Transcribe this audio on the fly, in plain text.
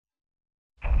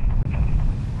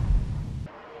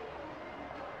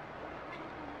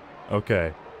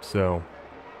Okay, so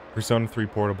Persona 3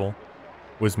 Portable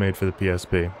was made for the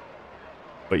PSP,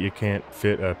 but you can't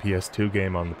fit a PS2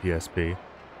 game on the PSP,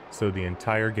 so the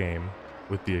entire game,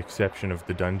 with the exception of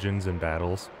the dungeons and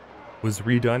battles, was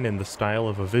redone in the style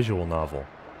of a visual novel.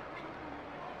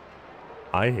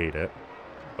 I hate it,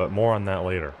 but more on that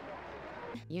later.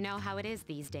 You know how it is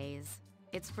these days.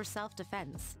 It's for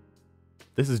self-defense.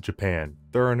 This is Japan.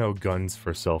 There are no guns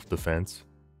for self-defense.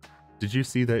 Did you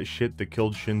see that shit that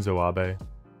killed Shinzo Abe?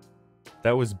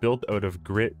 That was built out of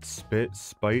grit, spit,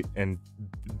 spite, and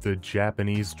the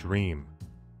Japanese dream.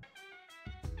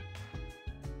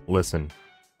 Listen,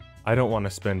 I don't want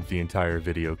to spend the entire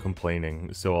video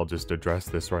complaining, so I'll just address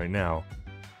this right now.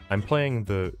 I'm playing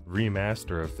the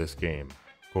remaster of this game,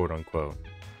 quote-unquote.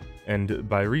 And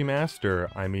by remaster,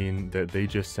 I mean that they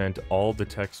just sent all the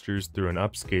textures through an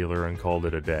upscaler and called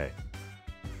it a day.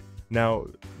 Now,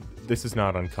 this is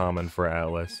not uncommon for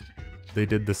Atlas. They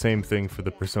did the same thing for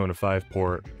the Persona 5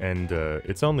 port, and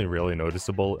it's only really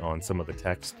noticeable on some of the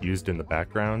text used in the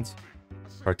backgrounds,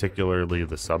 particularly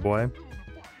the subway.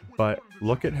 But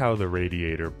look at how the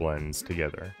radiator blends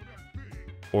together,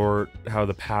 or how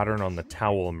the pattern on the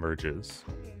towel emerges,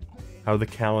 how the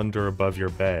calendar above your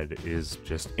bed is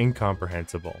just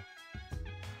incomprehensible,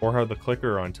 or how the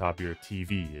clicker on top of your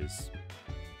TV is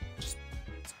just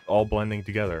all blending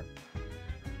together.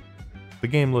 The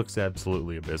game looks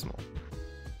absolutely abysmal.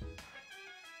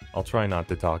 I'll try not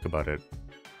to talk about it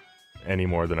any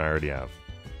more than I already have.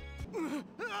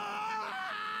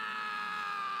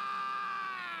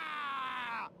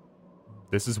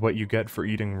 This is what you get for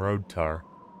eating road tar.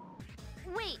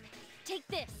 Wait, take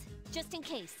this, just in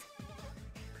case.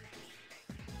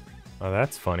 Oh,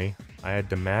 that's funny. I had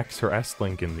to max her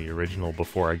S-Link in the original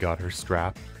before I got her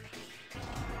strap.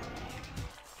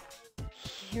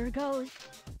 Here goes.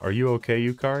 Are you okay,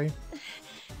 Yukari?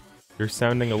 You're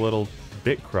sounding a little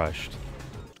bit crushed.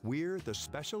 We're the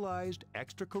Specialized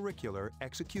Extracurricular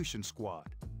Execution Squad,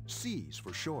 SEAS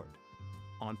for short.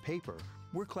 On paper,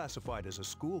 we're classified as a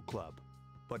school club,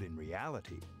 but in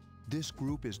reality, this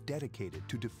group is dedicated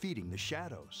to defeating the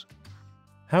shadows.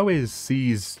 How is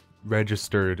SEAS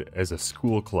registered as a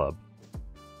school club?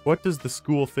 What does the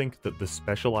school think that the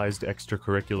Specialized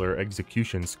Extracurricular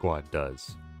Execution Squad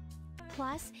does?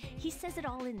 Plus, he says it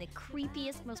all in the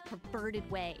creepiest, most perverted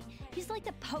way. He's like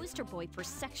the poster boy for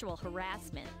sexual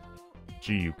harassment.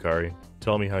 Gee, Yukari,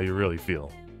 tell me how you really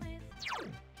feel.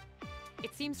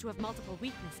 It seems to have multiple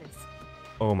weaknesses.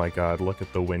 Oh my god, look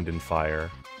at the wind and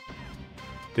fire.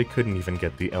 They couldn't even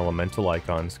get the elemental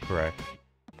icons correct.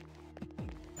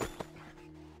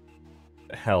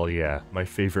 Hell yeah, my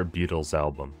favorite Beatles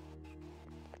album.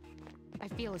 I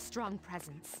feel a strong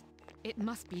presence. It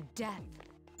must be death.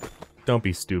 Don't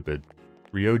be stupid.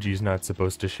 Ryoji's not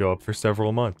supposed to show up for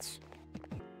several months.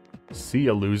 See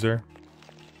ya, loser.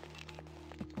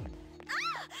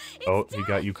 Oh, he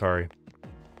got Yukari.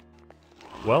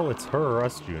 Well, it's her or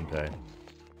us, Junpei.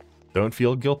 Don't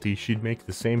feel guilty, she'd make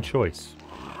the same choice.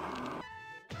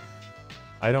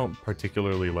 I don't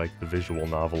particularly like the visual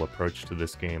novel approach to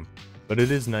this game, but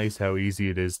it is nice how easy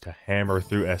it is to hammer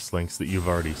through S-Links that you've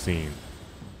already seen.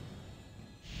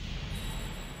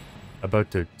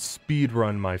 About to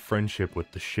speedrun my friendship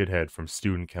with the shithead from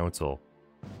Student Council.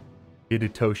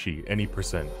 Hidetoshi, any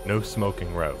percent, no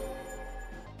smoking route.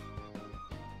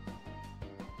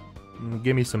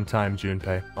 Give me some time,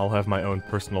 Junpei. I'll have my own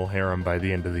personal harem by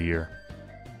the end of the year.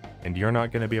 And you're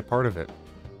not gonna be a part of it,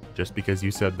 just because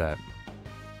you said that.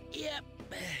 Yep,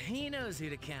 he knows who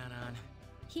to count on.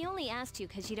 He only asked you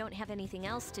because you don't have anything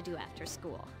else to do after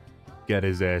school. Get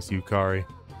his ass, Yukari.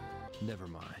 Never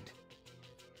mind.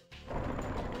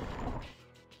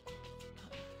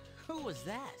 Who was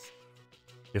that?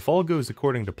 If all goes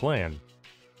according to plan,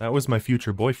 that was my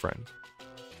future boyfriend.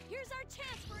 Here's our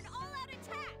chance for an all-out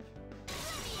attack!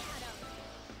 Let me at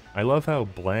him! I love how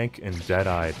blank and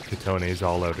dead-eyed Katone's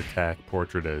all-out attack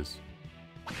portrait is.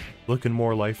 Looking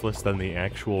more lifeless than the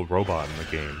actual robot in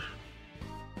the game.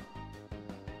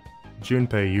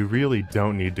 Junpei, you really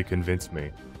don't need to convince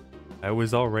me. I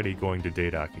was already going to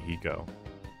date Akihiko.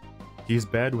 He's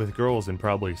bad with girls and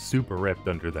probably super ripped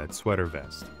under that sweater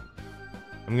vest.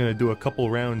 I'm gonna do a couple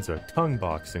rounds of tongue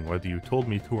boxing whether you told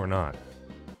me to or not.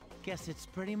 Guess it's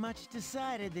pretty much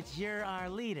decided that you're our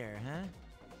leader, huh?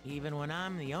 Even when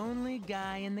I'm the only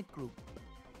guy in the group.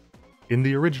 In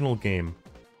the original game,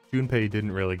 Junpei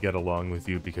didn't really get along with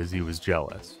you because he was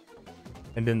jealous.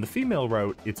 And in the female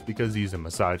route, it's because he's a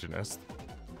misogynist.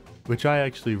 Which I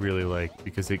actually really like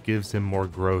because it gives him more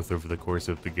growth over the course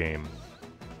of the game.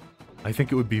 I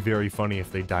think it would be very funny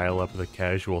if they dial up the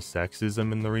casual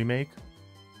sexism in the remake.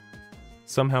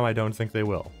 Somehow I don't think they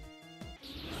will.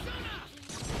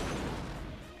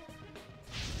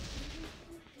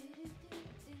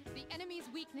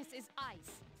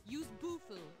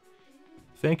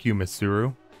 Thank you,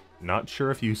 Mitsuru. Not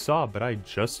sure if you saw, but I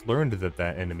just learned that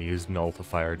that enemy is null to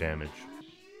fire damage.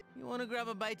 You wanna grab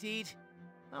a bite to eat?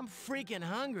 I'm freaking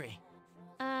hungry.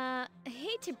 I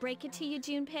hate to break it to you,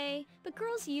 Junpei, but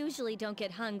girls usually don't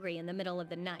get hungry in the middle of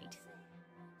the night.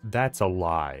 That's a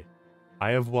lie.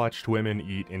 I have watched women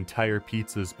eat entire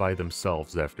pizzas by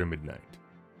themselves after midnight.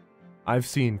 I've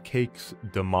seen cakes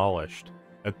demolished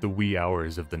at the wee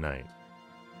hours of the night.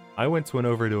 I once went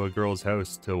over to a girl's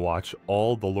house to watch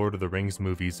all the Lord of the Rings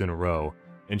movies in a row,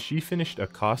 and she finished a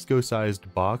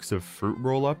Costco-sized box of fruit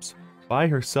roll-ups by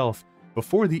herself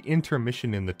before the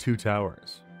intermission in the Two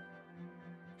Towers.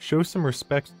 Show some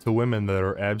respect to women that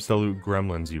are absolute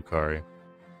gremlins, Yukari.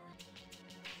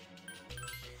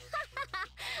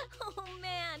 Oh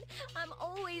man, I'm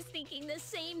always thinking the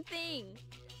same thing.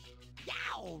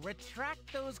 Yow!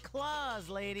 Retract those claws,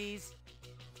 ladies.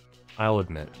 I'll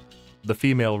admit, the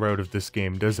female route of this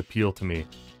game does appeal to me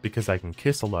because I can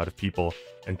kiss a lot of people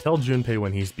and tell Junpei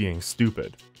when he's being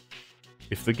stupid.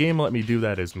 If the game let me do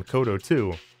that as Makoto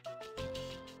too,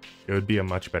 it would be a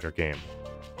much better game.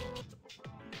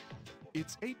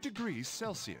 It's 8 degrees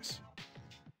Celsius.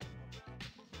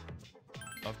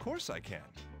 Of course I can.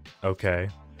 Okay.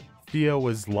 Theo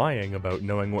was lying about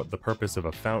knowing what the purpose of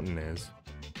a fountain is.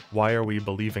 Why are we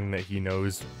believing that he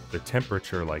knows the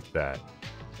temperature like that?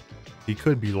 He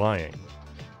could be lying.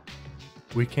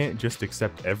 We can't just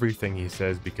accept everything he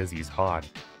says because he's hot.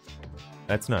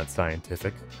 That's not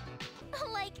scientific.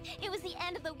 Like, it was the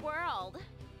end of the world.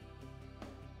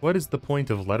 What is the point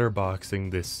of letterboxing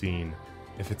this scene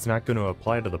if it's not going to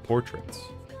apply to the portraits?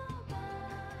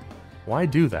 Why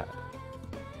do that?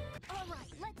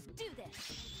 Alright, let's do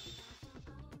this.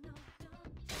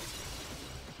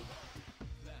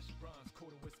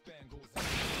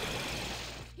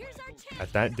 Here's our chance.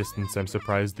 At that distance, I'm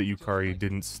surprised that Yukari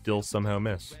didn't still somehow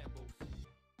miss.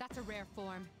 That's a rare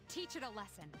form. Teach it a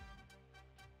lesson.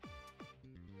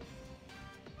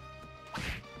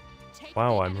 Take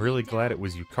Wow, the I'm enemy really down. glad it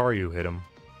was Yukari who hit him.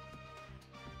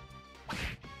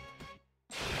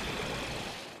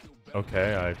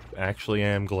 Okay, I actually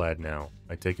am glad now.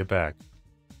 I take it back.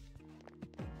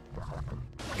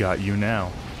 Got you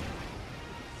now.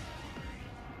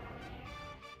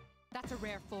 That's a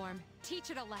rare form. Teach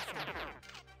it a lesson.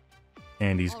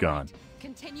 And he's All gone. right,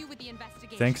 continue with the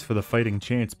investigation. Thanks for the fighting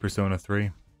chance, Persona 3.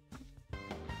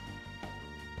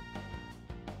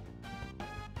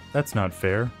 That's not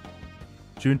fair.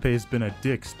 Junpei's been a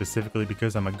dick specifically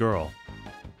because I'm a girl.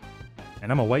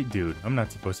 And I'm a white dude. I'm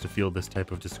not supposed to feel this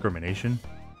type of discrimination.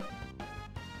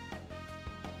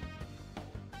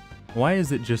 Why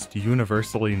is it just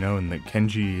universally known that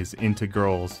Kenji is into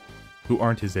girls who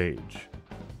aren't his age?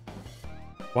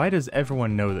 Why does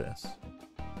everyone know this?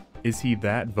 Is he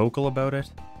that vocal about it?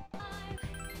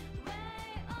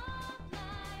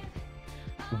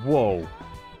 Whoa.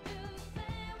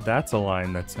 That's a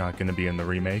line that's not going to be in the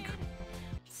remake.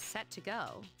 Set to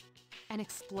go. An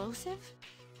explosive?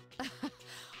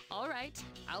 All right,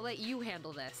 I'll let you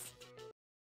handle this.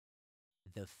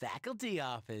 The faculty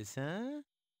office, huh?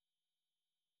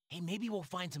 Hey, maybe we'll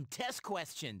find some test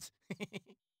questions.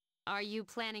 Are you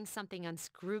planning something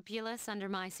unscrupulous under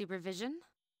my supervision?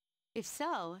 If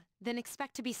so, then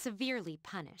expect to be severely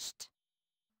punished.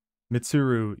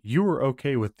 Mitsuru, you were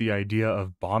okay with the idea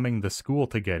of bombing the school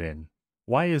to get in.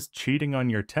 Why is cheating on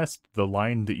your test the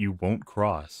line that you won't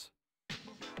cross?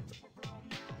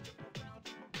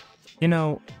 You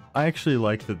know, I actually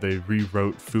like that they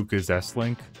rewrote Fuka's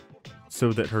S-Link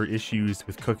so that her issues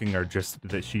with cooking are just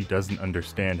that she doesn't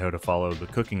understand how to follow the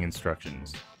cooking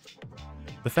instructions.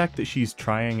 The fact that she's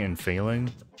trying and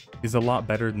failing is a lot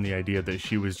better than the idea that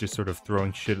she was just sort of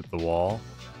throwing shit at the wall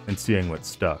and seeing what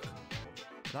stuck.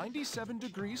 97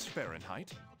 degrees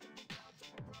Fahrenheit.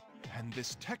 And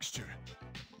this texture,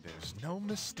 there's no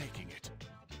mistaking it.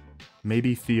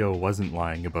 Maybe Theo wasn't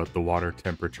lying about the water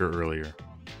temperature earlier.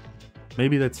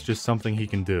 Maybe that's just something he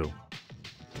can do.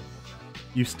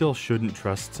 You still shouldn't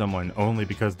trust someone only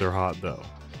because they're hot, though.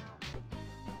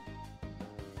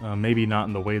 Maybe not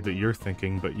in the way that you're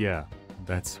thinking, but yeah,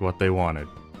 that's what they wanted.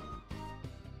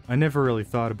 I never really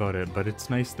thought about it, but it's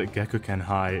nice that Gekuken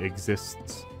High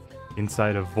exists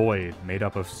inside a void made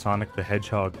up of Sonic the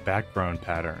Hedgehog background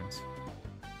patterns.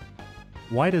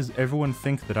 Why does everyone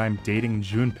think that I'm dating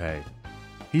Junpei?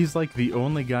 He's like the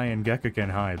only guy in Gekuken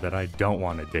High that I don't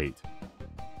want to date.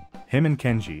 Him and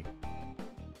Kenji.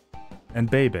 And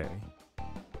Bebe.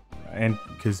 And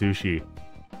Kazushi.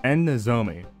 And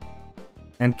Nozomi.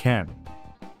 And Ken.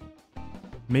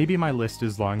 Maybe my list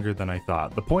is longer than I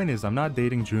thought. The point is, I'm not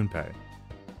dating Junpei.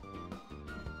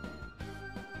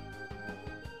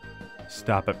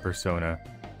 Stop it, Persona.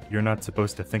 you're not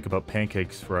supposed to think about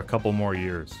pancakes for a couple more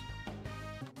years.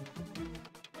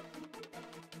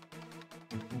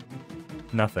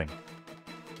 Nothing.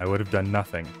 I would have done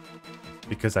nothing,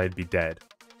 because I'd be dead.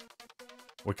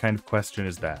 What kind of question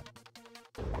is that?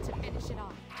 To finish it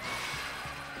off.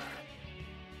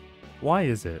 Why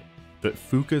is it that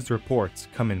Fuka's reports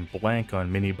come in blank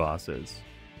on mini-bosses,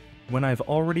 when I've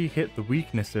already hit the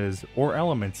weaknesses or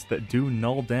elements that do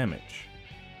null damage?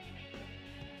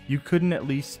 You couldn't at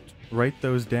least write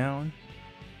those down?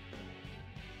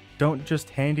 Don't just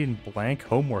hand in blank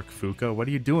homework, Fuka. What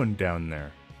are you doing down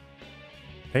there?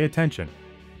 Pay attention.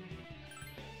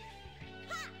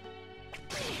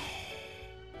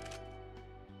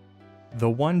 The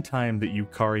one time that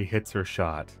Yukari hits her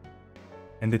shot,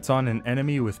 and it's on an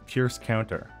enemy with Pierce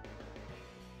counter.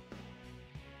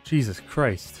 Jesus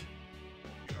Christ.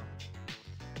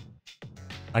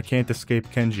 I can't escape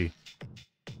Kenji,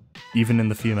 even in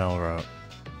the female route.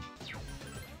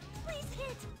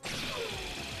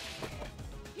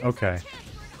 Okay,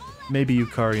 maybe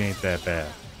Yukari ain't that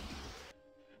bad.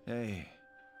 Hey,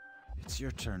 it's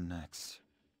your turn next.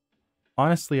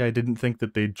 Honestly, I didn't think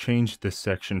that they'd changed this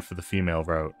section for the female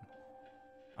route.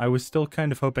 I was still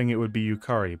kind of hoping it would be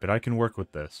Yukari, but I can work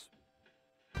with this.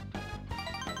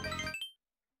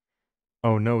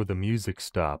 Oh no, the music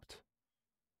stopped.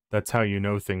 That's how you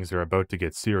know things are about to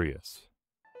get serious.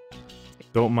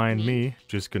 Don't mind me,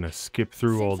 just gonna skip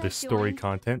through all this story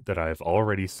content that I've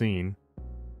already seen,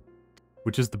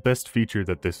 which is the best feature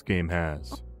that this game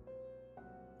has.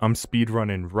 I'm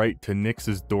speedrunning right to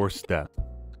Nyx's doorstep.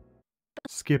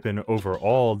 Skipping over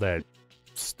all that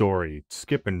story,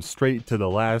 skipping straight to the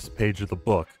last page of the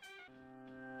book.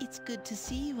 It's good to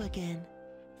see you again.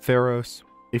 Theros,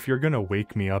 if you're gonna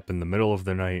wake me up in the middle of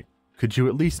the night, could you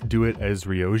at least do it as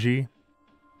Ryoji?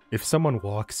 If someone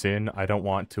walks in, I don't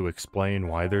want to explain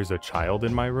why there's a child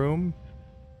in my room.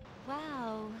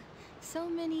 Wow, so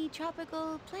many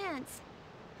tropical plants.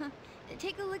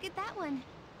 Take a look at that one.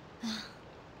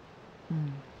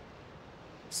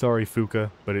 Sorry,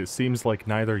 Fuka, but it seems like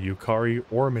neither Yukari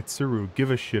or Mitsuru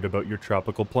give a shit about your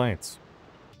tropical plants.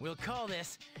 We'll call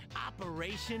this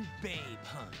Operation Babe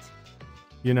Hunt.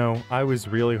 You know, I was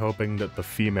really hoping that the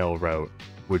female route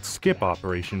would skip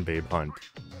Operation Babe Hunt,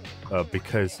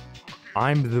 because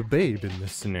I'm the babe in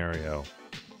this scenario.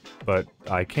 But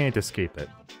I can't escape it,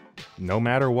 no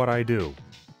matter what I do.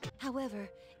 However,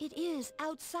 it is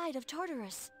outside of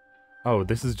Tartarus. Oh,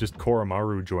 this is just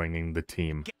Koromaru joining the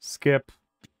team. Skip.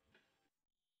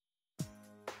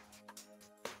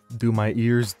 Do my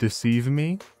ears deceive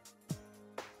me?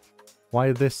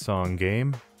 Why this song,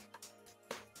 game?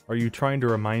 Are you trying to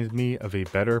remind me of a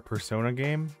better Persona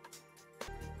game?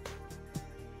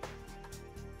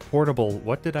 Portable,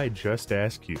 what did I just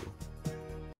ask you?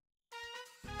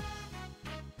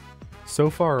 So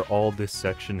far, all this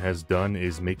section has done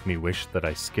is make me wish that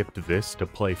I skipped this to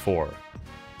play 4.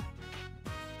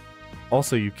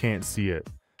 Also, you can't see it,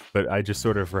 but I just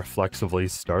sort of reflexively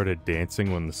started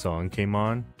dancing when the song came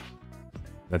on.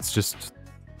 That's just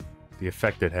the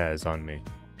effect it has on me.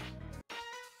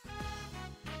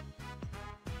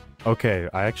 Okay,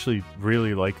 I actually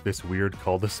really like this weird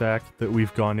cul-de-sac that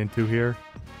we've gone into here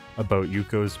about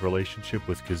Yuko's relationship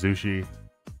with Kazushi,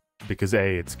 because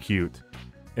A, it's cute,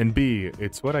 and B,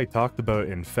 it's what I talked about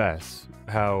in Fess,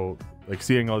 how, like,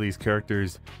 seeing all these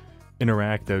characters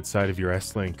interact outside of your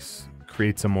S-Links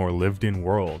creates a more lived-in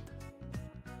world.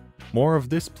 More of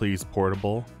this, please,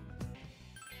 Portable.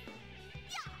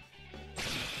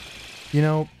 You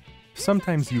know,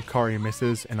 sometimes Yukari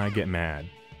misses and I get mad.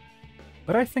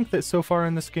 But I think that so far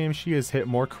in this game she has hit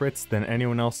more crits than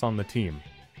anyone else on the team.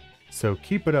 So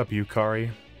keep it up,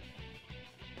 Yukari.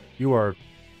 You are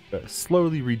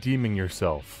slowly redeeming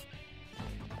yourself.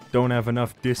 Don't have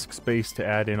enough disk space to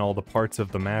add in all the parts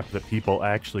of the map that people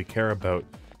actually care about.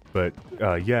 But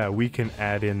yeah, we can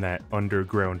add in that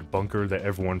underground bunker that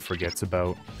everyone forgets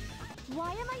about.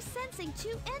 Why am I sensing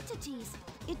two entities?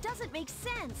 It doesn't make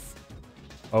sense.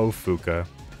 Oh, Fuka.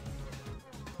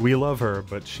 We love her,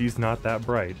 but she's not that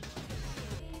bright.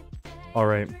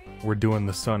 Alright, we're doing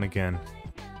the sun again.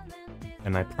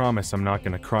 And I promise I'm not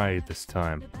gonna cry this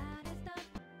time.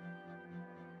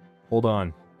 Hold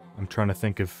on. I'm trying to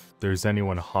think if there's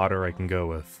anyone hotter I can go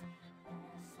with.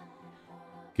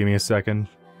 Give me a second.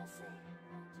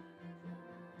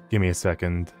 Give me a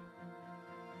second.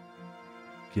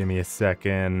 Give me a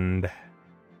second.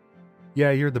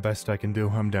 Yeah, you're the best I can do.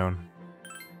 I'm down.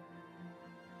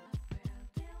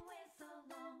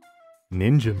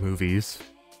 Ninja movies?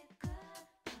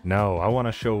 No, I want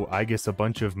to show Aigis a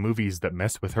bunch of movies that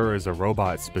mess with her as a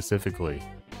robot specifically.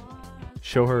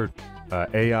 Show her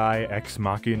AI, Ex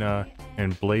Machina,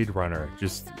 and Blade Runner.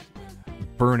 Just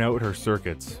burn out her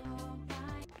circuits.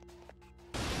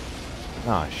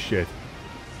 Ah, shit.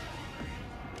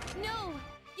 No,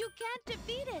 you can't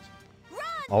defeat it. Run!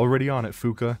 Already on it,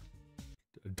 Fuka.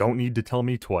 Don't need to tell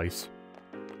me twice.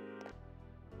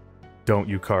 Don't,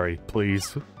 Yukari,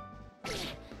 please.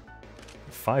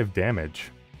 5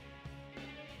 damage.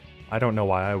 I don't know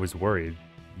why I was worried.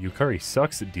 Yukari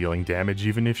sucks at dealing damage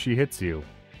even if she hits you.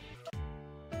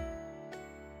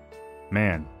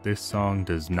 Man, this song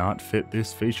does not fit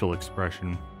this facial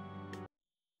expression.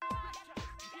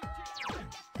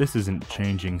 This isn't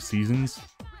Changing Seasons.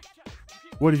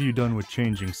 What have you done with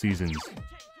Changing Seasons?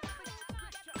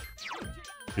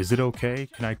 Is it okay?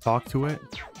 Can I talk to it?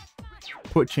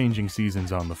 Put Changing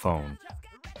Seasons on the phone.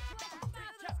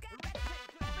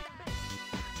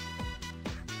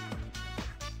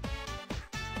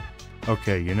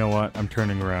 Okay, you know what? I'm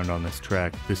turning around on this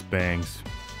track. This bangs.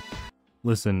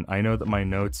 Listen, I know that my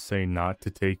notes say not to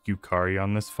take Yukari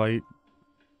on this fight,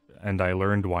 and I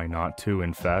learned why not to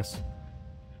in FES.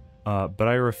 But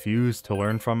I refuse to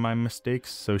learn from my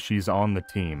mistakes, so she's on the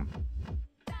team.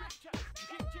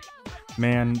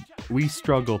 Man, we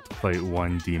struggle to fight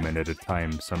one demon at a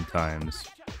time sometimes.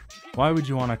 Why would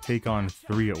you want to take on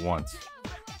 3 at once?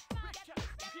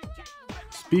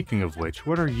 Speaking of which,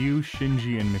 what are you,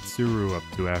 Shinji, and Mitsuru up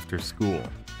to after school?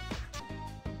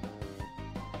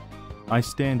 I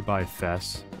stand by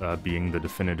FES being the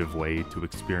definitive way to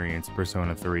experience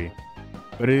Persona 3,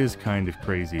 but it is kind of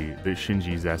crazy that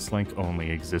Shinji's S-Link only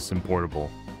exists in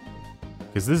Portable.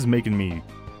 Because this is making me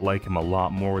like him a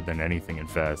lot more than anything in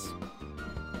FES.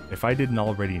 If I didn't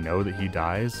already know that he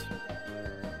dies,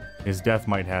 his death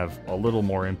might have a little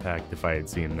more impact if I had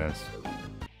seen this.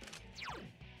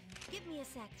 Give me a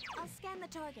sec. I'll scan the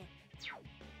target.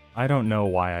 I don't know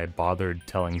why I bothered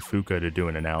telling Fuka to do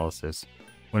an analysis,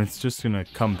 when it's just gonna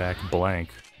come back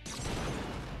blank.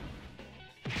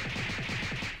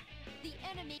 The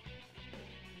enemy.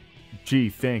 Gee,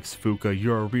 thanks Fuka,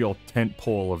 you're a real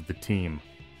tentpole of the team.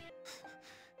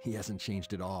 He hasn't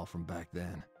changed at all from back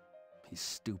then. He's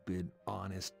stupid,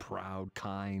 honest, proud,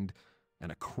 kind,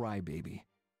 and a crybaby.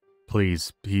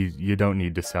 Please, you don't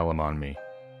need to sell him on me.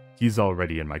 He's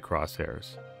already in my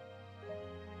crosshairs.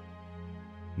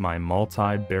 My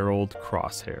multi-barreled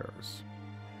crosshairs.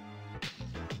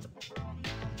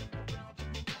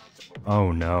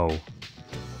 Oh no.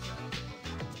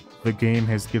 The game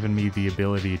has given me the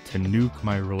ability to nuke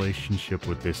my relationship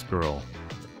with this girl.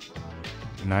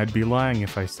 And I'd be lying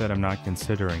if I said I'm not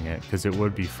considering it, because it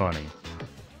would be funny.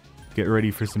 Get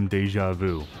ready for some deja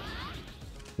vu.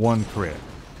 1 crit.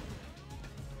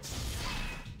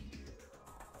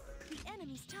 The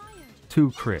enemy's tired.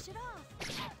 2 crit. Finish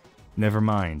it off. Never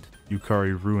mind,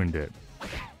 Yukari ruined it.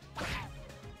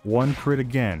 1 crit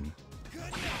again.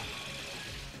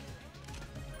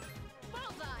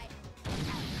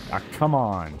 Ah, come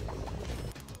on.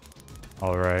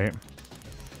 Alright.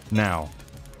 Now.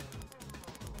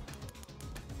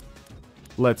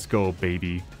 Let's go,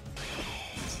 baby.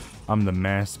 I'm the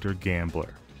master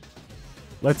gambler.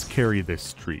 Let's carry this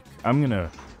streak. I'm gonna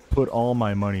put all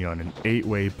my money on an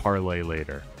 8-way parlay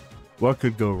later. What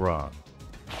could go wrong?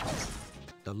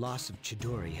 The loss of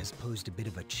Chidori has posed a bit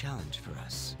of a challenge for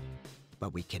us,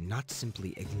 but we cannot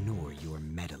simply ignore your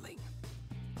meddling.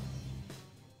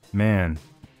 Man,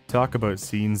 talk about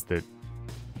scenes that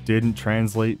didn't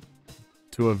translate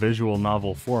to a visual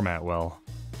novel format well.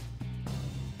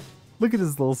 Look at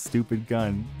his little stupid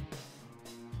gun.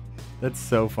 That's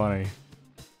so funny.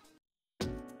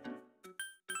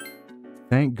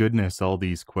 Thank goodness all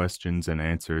these questions and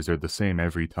answers are the same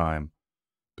every time.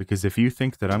 Because if you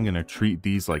think that I'm gonna treat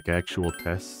these like actual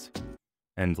tests,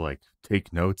 and like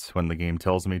take notes when the game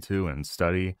tells me to and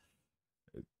study,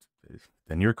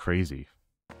 then you're crazy.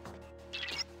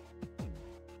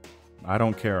 I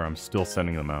don't care, I'm still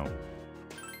sending them out.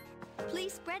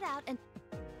 Please spread out and...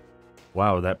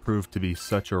 Wow, that proved to be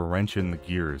such a wrench in the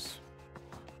gears.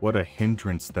 What a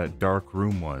hindrance that dark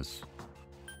room was.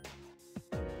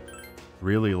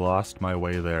 Really lost my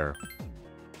way there.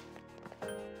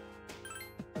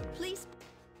 Please.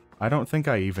 I don't think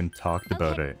I even talked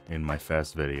about it in my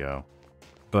FES video.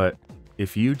 But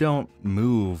if you don't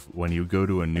move when you go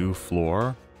to a new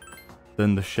floor,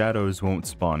 then the shadows won't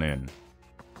spawn in.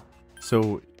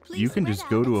 So you can just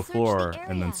go to a floor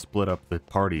and then split up the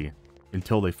party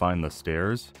until they find the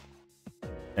stairs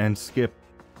and skip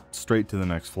straight to the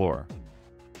next floor.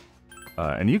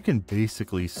 And you can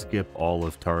basically skip all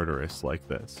of Tartarus like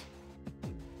this.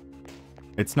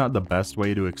 It's not the best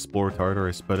way to explore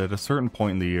Tartarus, but at a certain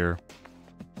point in the year,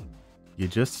 you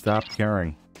just stop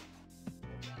caring.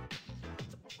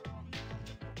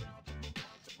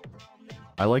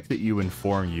 I like that you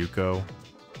inform Yuko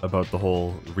about the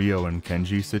whole Ryo and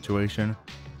Kenji situation,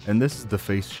 and this is the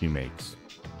face she makes.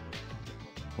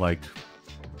 Like,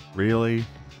 really?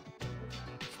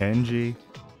 Kenji?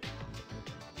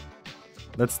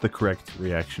 That's the correct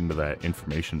reaction to that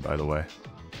information, by the way.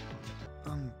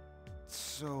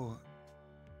 So...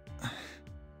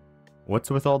 What's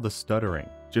with all the stuttering?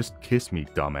 Just kiss me,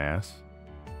 dumbass.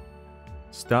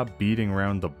 Stop beating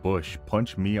around the bush.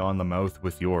 Punch me on the mouth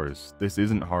with yours. This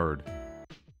isn't hard.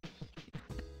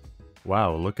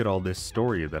 Wow, look at all this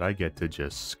story that I get to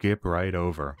just skip right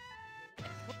over.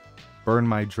 Burn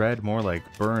my dread, more like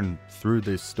burn through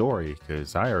this story,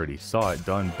 because I already saw it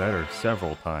done better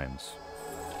several times.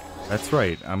 That's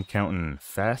right, I'm counting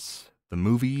Fess, the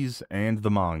movies, and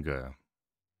the manga.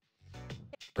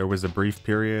 There was a brief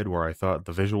period where I thought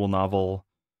the visual novel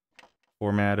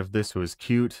format of this was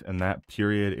cute, and that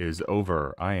period is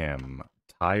over. I am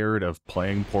tired of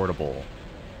playing portable.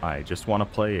 I just want to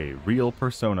play a real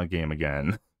Persona game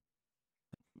again.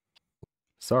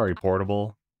 Sorry,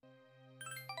 portable.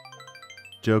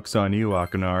 Joke's on you,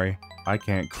 Akanari. I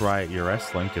can't cry at your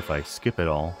S-Link if I skip it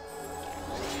all.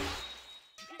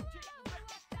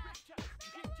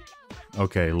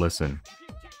 Okay, listen.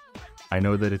 I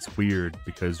know that it's weird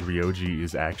because Ryoji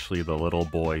is actually the little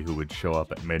boy who would show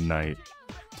up at midnight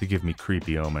to give me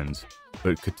creepy omens,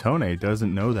 but Kotone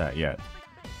doesn't know that yet.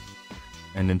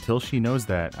 And until she knows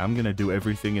that, I'm gonna do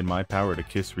everything in my power to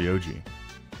kiss Ryoji.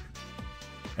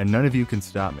 And none of you can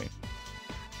stop me,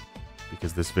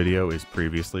 because this video is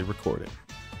previously recorded.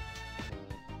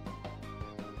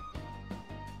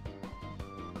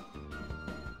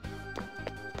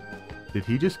 Did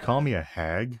he just call me a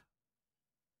hag?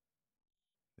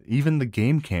 Even the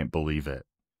game can't believe it.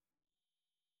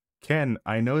 Ken,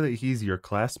 I know that he's your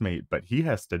classmate, but he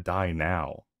has to die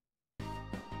now.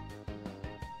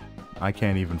 I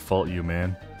can't even fault you,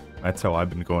 man. That's how I've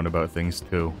been going about things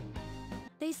too.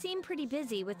 They seem pretty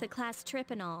busy with the class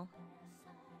trip and all.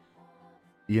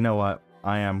 You know what?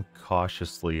 I am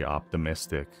cautiously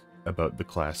optimistic about the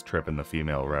class trip and the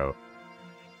female route.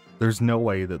 There's no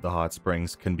way that the hot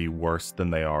springs can be worse than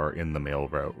they are in the male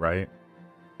route, right?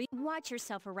 Watch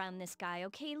yourself around this guy,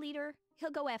 okay, leader?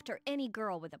 He'll go after any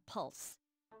girl with a pulse.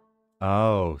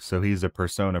 Oh, so he's a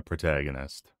Persona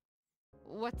protagonist.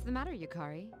 What's the matter,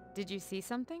 Yukari? Did you see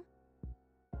something?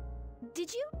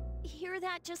 Did you hear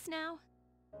that just now?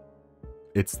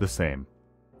 It's the same.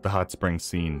 The hot spring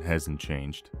scene hasn't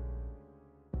changed.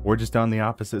 We're just on the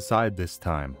opposite side this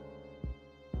time.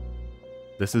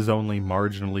 This is only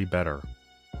marginally better.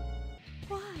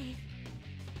 Why?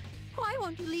 Why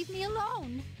won't you leave me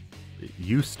alone?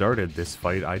 You started this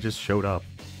fight, I just showed up.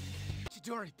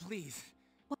 Chidori, please.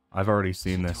 I've already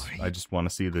seen this. I just want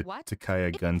to see the What?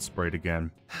 Takaya gun sprayed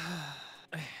again.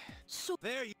 So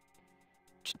there you.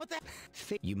 What the?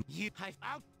 You.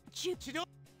 Out. Chidori.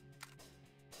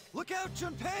 Look out,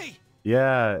 Junpei!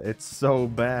 Yeah, it's so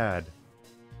bad.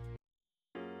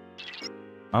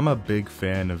 I'm a big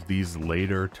fan of these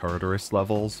later Tartarus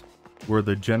levels, where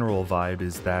the general vibe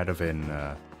is that of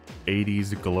an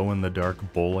 80s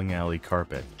glow-in-the-dark bowling alley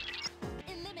carpet.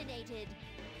 Eliminated.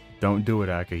 Don't do it,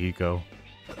 Akihiko.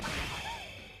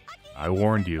 I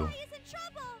warned you.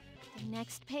 The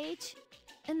next page,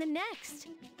 and the next.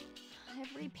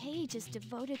 Every page is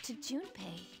devoted to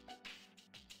Junpei.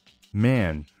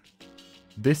 Man,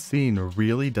 this scene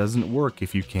really doesn't work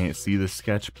if you can't see the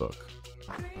sketchbook.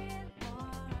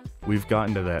 We've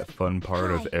gotten to that fun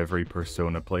part of every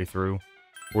Persona playthrough,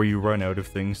 where you run out of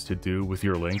things to do with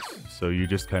your links, so you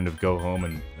just kind of go home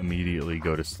and immediately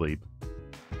go to sleep.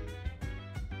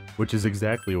 Which is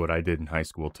exactly what I did in high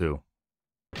school too.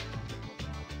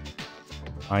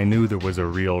 I knew there was a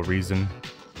real reason.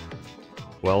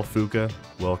 Well, Fuka,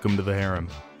 welcome to the harem.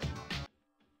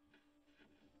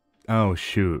 Oh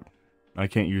shoot, I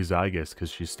can't use Aigis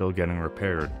because she's still getting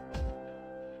repaired.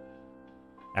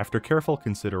 After careful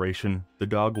consideration, the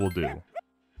dog will do.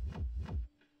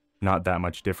 Not that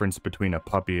much difference between a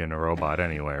puppy and a robot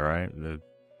anyway, right? The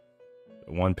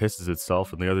one pisses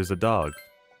itself and the other's a dog.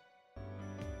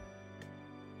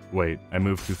 Wait, I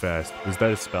moved too fast. Was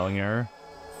that a spelling error?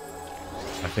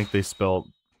 I think they spelled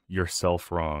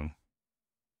yourself wrong.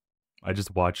 I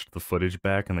just watched the footage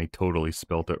back and they totally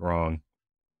spelt it wrong.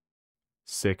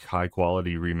 Sick,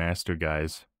 high-quality remaster,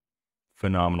 guys.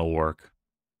 Phenomenal work.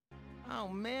 Oh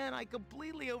man, I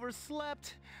completely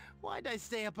overslept. Why'd I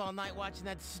stay up all night watching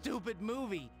that stupid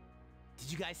movie?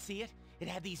 Did you guys see it? It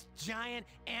had these giant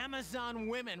Amazon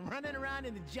women running around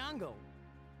in the jungle.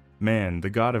 Man, the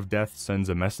god of death sends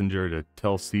a messenger to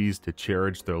tell Seas to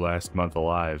cherish their last month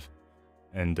alive,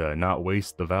 and not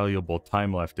waste the valuable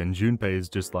time left, and Junpei is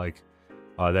just like,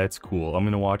 That's cool. I'm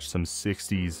gonna watch some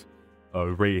 60s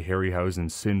Ray Harryhausen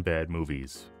Sinbad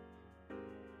movies.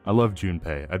 I love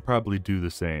Junpei. I'd probably do the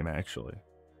same, actually.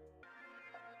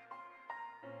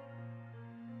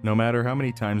 No matter how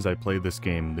many times I play this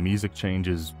game, the music change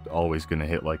is always gonna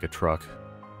hit like a truck.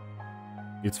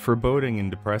 It's foreboding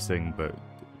and depressing, but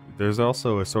there's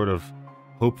also a sort of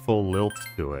hopeful lilt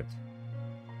to it.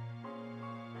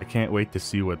 I can't wait to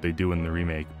see what they do in the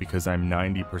remake, because I'm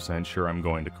 90% sure I'm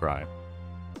going to cry.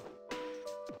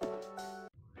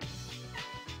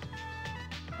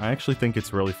 I actually think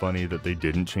it's really funny that they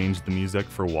didn't change the music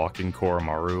for walking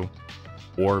Koromaru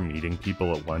or meeting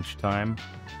people at lunchtime,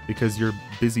 because you're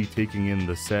busy taking in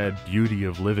the sad beauty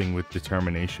of living with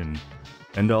determination,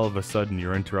 and all of a sudden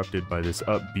you're interrupted by this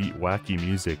upbeat, wacky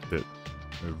music that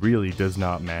really does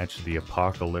not match the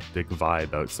apocalyptic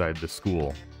vibe outside the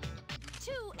school.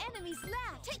 2 enemies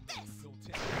left. Take this.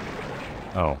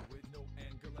 Oh.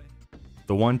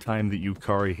 The one time that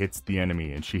Yukari hits the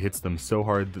enemy and she hits them so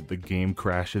hard that the game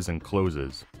crashes and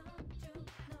closes.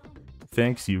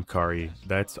 Thanks, Yukari.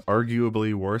 That's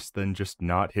arguably worse than just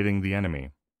not hitting the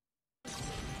enemy. 2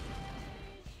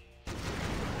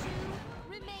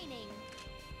 remaining.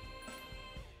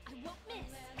 I won't miss.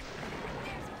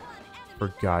 There's 1 enemy.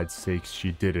 For God's sakes,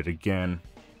 she did it again.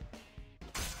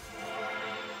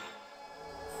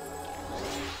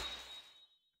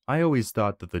 I always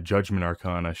thought that the Judgment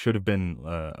Arcana should have been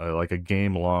like a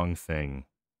game-long thing.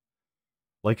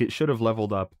 Like it should have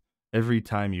leveled up every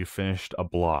time you finished a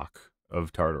block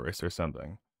of Tartarus or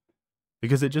something.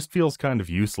 Because it just feels kind of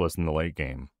useless in the late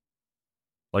game.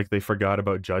 Like they forgot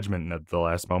about Judgment and at the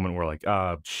last moment we're like,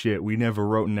 ah, shit, we never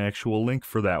wrote an actual link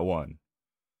for that one.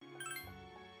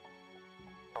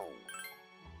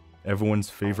 Everyone's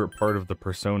favorite part of the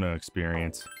Persona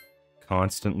experience.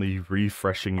 Constantly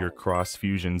refreshing your cross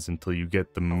fusions until you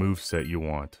get the moveset you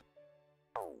want.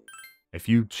 If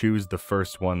you choose the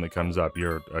first one that comes up,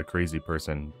 you're a crazy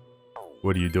person.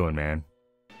 What are you doing, man?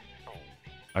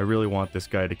 I really want this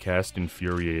guy to cast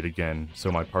Infuriate again,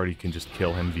 so my party can just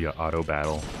kill him via auto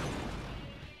battle.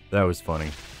 That was funny.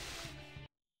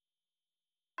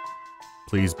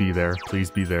 Please be there,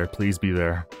 please be there, please be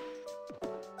there.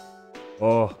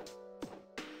 Oh.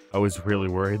 I was really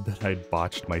worried that I'd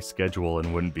botched my schedule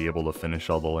and wouldn't be able to finish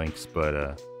all the links,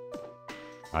 but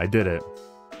I did it.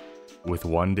 With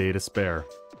 1 day to spare.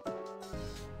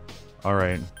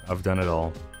 Alright, I've done it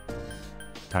all.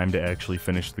 Time to actually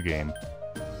finish the game.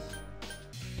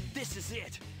 This is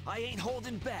it! I ain't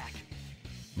holding back!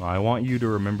 I want you to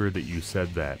remember that you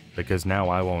said that, because now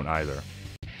I won't either.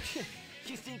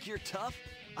 You think you're tough?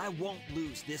 I won't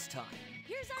lose this time.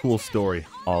 Cool story,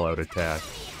 all-out attack.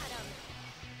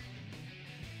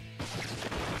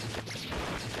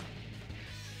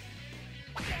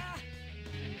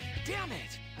 Damn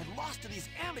it! I lost to these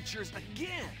amateurs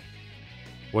again!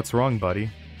 What's wrong, buddy?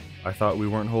 I thought we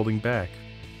weren't holding back.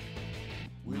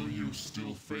 Will you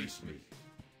still face me?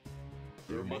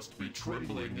 There must be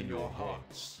trembling in your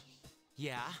hearts.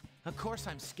 Yeah, of course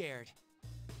I'm scared.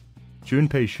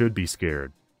 Junpei should be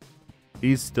scared.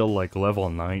 He's still like level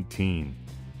 19.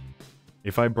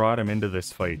 If I brought him into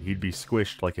this fight, he'd be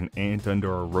squished like an ant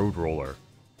under a road roller.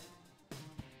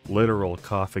 Literal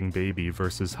coughing baby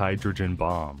versus hydrogen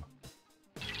bomb.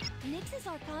 Nyx's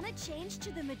Arcana changed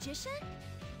to the Magician?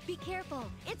 Be careful,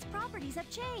 its properties have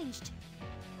changed.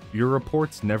 Your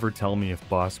reports never tell me if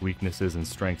boss weaknesses and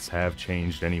strengths have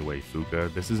changed anyway,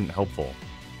 Fuka. This isn't helpful.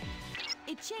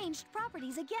 It changed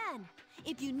properties again.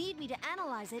 If you need me to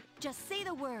analyze it, just say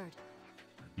the word.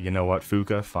 You know what,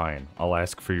 Fuka? Fine. I'll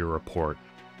ask for your report.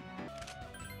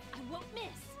 I won't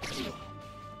miss.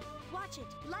 Watch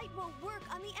it. Light won't work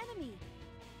on the enemy.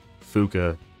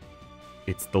 Fuka,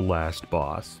 it's the last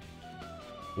boss.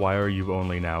 Why are you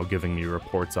only now giving me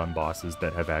reports on bosses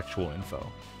that have actual info?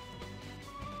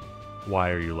 Why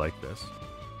are you like this?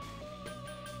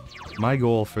 My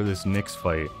goal for this Nyx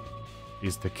fight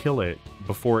is to kill it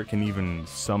before it can even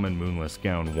summon Moonless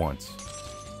Gown once.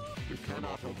 You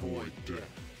cannot avoid death.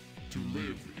 To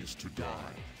live is to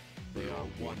die. They are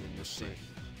one and the same.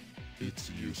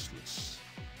 It's useless.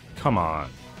 Come on.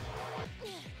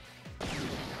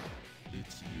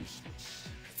 It's useless.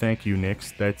 Thank you,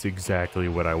 Nyx. That's exactly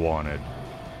what I wanted.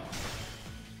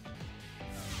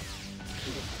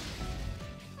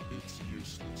 It's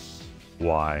useless.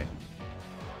 Why?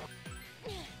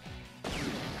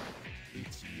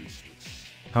 It's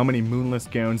useless. How many Moonless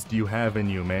Gowns do you have in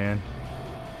you, man?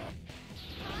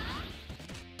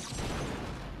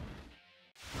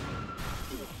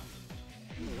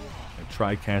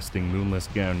 Try casting Moonless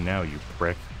Gown now, you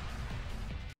prick.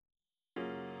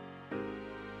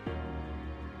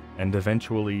 And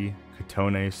eventually,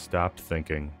 Kotone stopped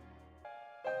thinking.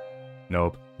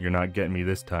 Nope, you're not getting me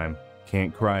this time.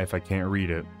 Can't cry if I can't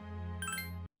read it.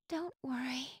 Don't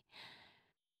worry.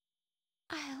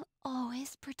 I'll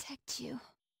always protect you.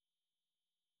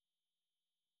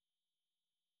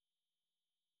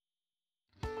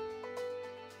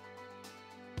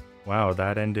 Wow,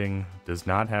 that ending does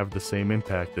not have the same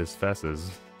impact as Fess's.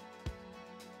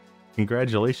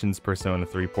 Congratulations, Persona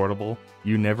 3 Portable.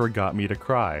 You never got me to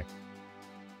cry.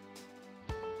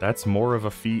 That's more of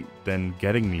a feat than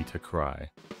getting me to cry.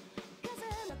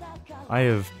 I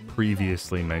have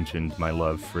previously mentioned my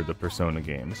love for the Persona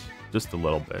games, just a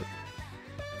little bit.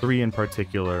 3 in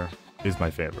particular is my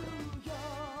favorite.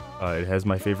 It has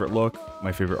my favorite look,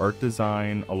 my favorite art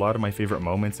design, a lot of my favorite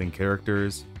moments and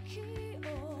characters.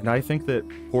 And I think that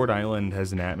Port Island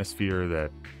has an atmosphere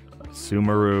that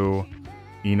Sumeru,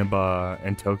 Inaba,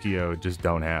 and Tokyo just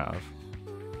don't have,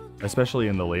 especially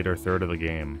in the later third of the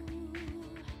game.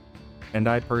 And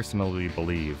I personally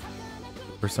believe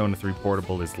Persona 3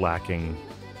 Portable is lacking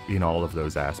in all of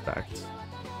those aspects.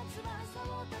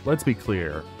 Let's be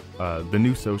clear, the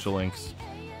new social links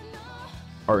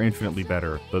are infinitely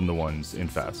better than the ones in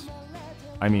Fess.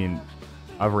 I mean,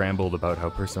 I've rambled about how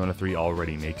Persona 3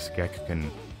 already makes Gekkoukan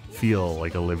feel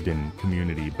like a lived-in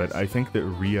community, but I think that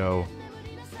Ryo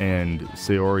and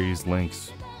Sayori's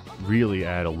links really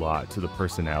add a lot to the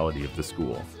personality of the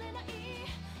school.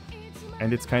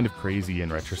 And it's kind of crazy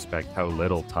in retrospect how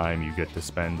little time you get to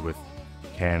spend with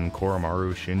Ken,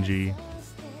 Koromaru, Shinji,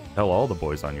 hell, all the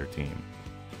boys on your team.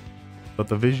 But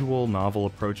the visual novel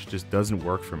approach just doesn't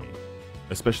work for me,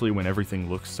 especially when everything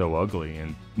looks so ugly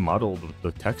and muddled with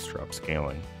the texture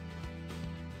upscaling.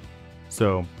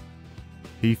 So,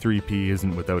 P3P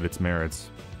isn't without its merits.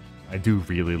 I do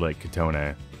really like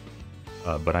Kotone,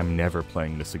 but I'm never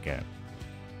playing this again.